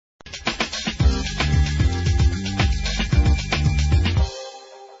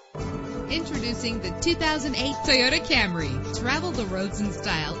Introducing the 2008 Toyota Camry. Travel the roads in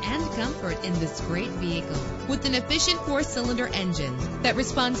style and comfort in this great vehicle. With an efficient 4-cylinder engine that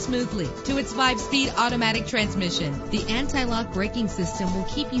responds smoothly to its 5-speed automatic transmission, the anti-lock braking system will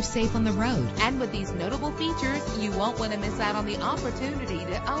keep you safe on the road. And with these notable features, you won't want to miss out on the opportunity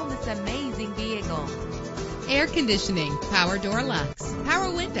to own this amazing vehicle. Air conditioning, power door locks,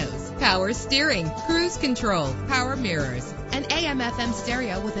 power windows, power steering, cruise control, power mirrors, an AM/FM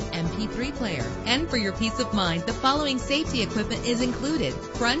stereo with an MP3 player. And for your peace of mind, the following safety equipment is included: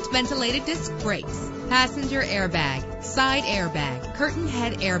 front ventilated disc brakes, passenger airbag, side airbag, curtain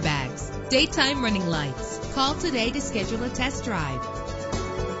head airbags, daytime running lights. Call today to schedule a test drive.